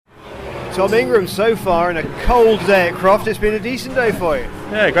Tom Ingram, so far in a cold day at Croft, it's been a decent day for you.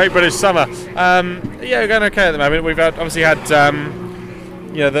 Yeah, great British summer. We're going okay at the moment. We've obviously had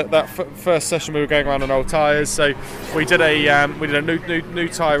that first session we were going around on old tyres, so we did a new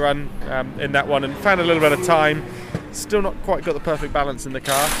tyre run in that one and found a little bit of time. Still not quite got the perfect balance in the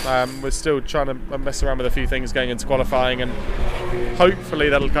car. We're still trying to mess around with a few things going into qualifying, and hopefully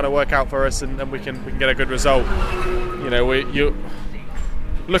that'll kind of work out for us, and we can get a good result. You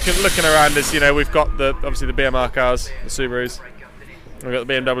looking around us, we've got obviously the BMR cars, the Subarus, we've got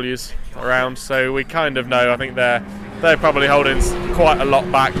the BMWs around, so we kind of know. I think they're probably holding quite a lot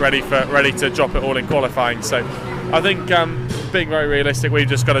back, ready to drop it all in qualifying. So I think being very realistic, we've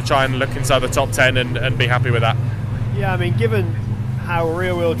just got to try and look inside the top 10 and be happy with that. Yeah, I mean, given how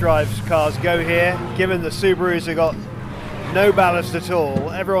rear-wheel drive cars go here, given the Subarus have got no ballast at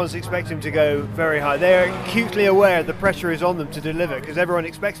all, everyone's expecting them to go very high. They're acutely aware the pressure is on them to deliver, because everyone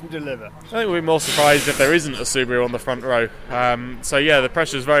expects them to deliver. I think we'll be more surprised if there isn't a Subaru on the front row. The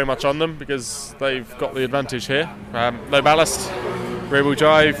pressure is very much on them because they've got the advantage here. No ballast, rear-wheel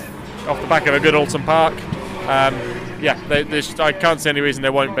drive, off the back of a good Alton Park. I can't see any reason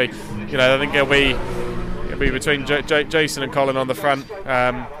there won't be. I think it'll be between Jason and Colin on the front.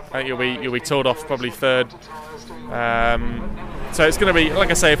 I think you'll be tooled off probably third. So it's going to be,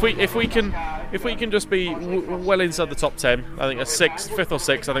 like I say, if we can just be well inside the top 10, I think a fifth or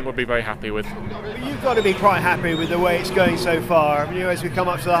sixth, I think we'll be very happy with. But you've got to be quite happy with the way it's going so far. I mean, as we come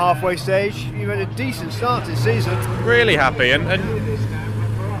up to the halfway stage, you've had a decent start to the season. Really happy, and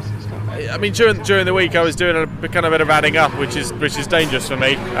I mean during the week I was doing a kind of bit of adding up, which is dangerous for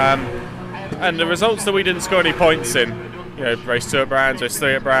me. And the results that we didn't score any points in, race 2 at Brands, race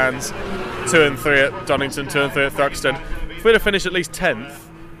 3 at Brands, 2 and 3 at Donington, 2 and 3 at Thruxton. If we'd have finished at least 10th,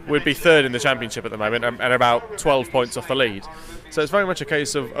 we'd be third in the championship at the moment and about 12 points off the lead. So it's very much a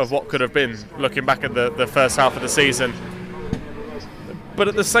case of what could have been, looking back at the first half of the season. But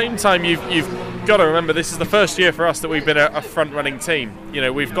at the same time, you've got to remember, this is the first year for us that we've been a front-running team.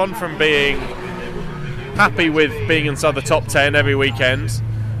 We've gone from being happy with being inside the top 10 every weekend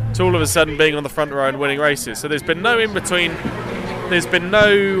to all of a sudden being on the front row and winning races. So there's been no in-between. There's been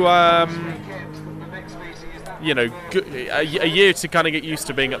no a year to kind of get used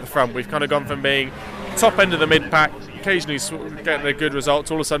to being at the front. We've kind of gone from being top end of the mid-pack, occasionally getting a good result,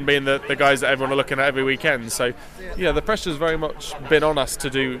 to all of a sudden being the guys that everyone are looking at every weekend. So the pressure's very much been on us to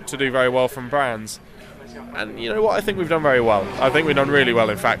do very well from Brands. And you know what, I think we've done very well. I think we've done really well,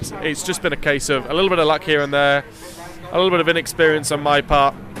 in fact. It's just been a case of a little bit of luck here and there, a little bit of inexperience on my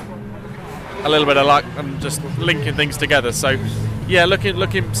part, a little bit of luck, and just linking things together. So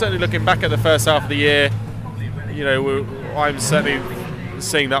certainly looking back at the first half of the year, I'm certainly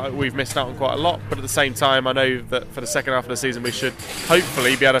seeing that we've missed out on quite a lot, but at the same time I know that for the second half of the season we should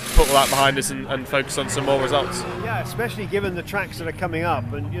hopefully be able to put all that behind us and focus on some more results. Yeah, especially given the tracks that are coming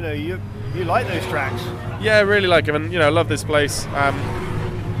up, and you like those tracks. Yeah, I really like them, and I love this place.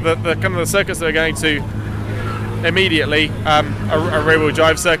 The kind of the circuits that we're going to immediately, a rear-wheel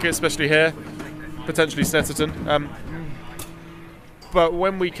drive circuit, especially here, potentially Snetterton. But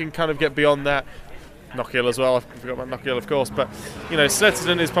when we can kind of get beyond that, Knockhill as well, I forgot about Knockhill of course, but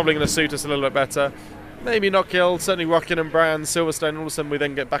Snetterton is probably going to suit us a little bit better. Maybe Knockhill, certainly Rockingham, Brands, Silverstone, all of a sudden we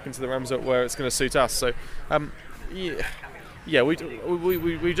then get back into the Ramshoek where it's going to suit us. So we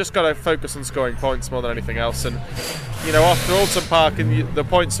just got to focus on scoring points more than anything else. And after Alton Park and the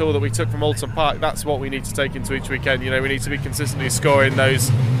points haul that we took from Alton Park, that's what we need to take into each weekend. We need to be consistently scoring those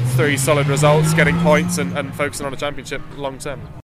 3 solid results, getting points and focusing on a championship long term.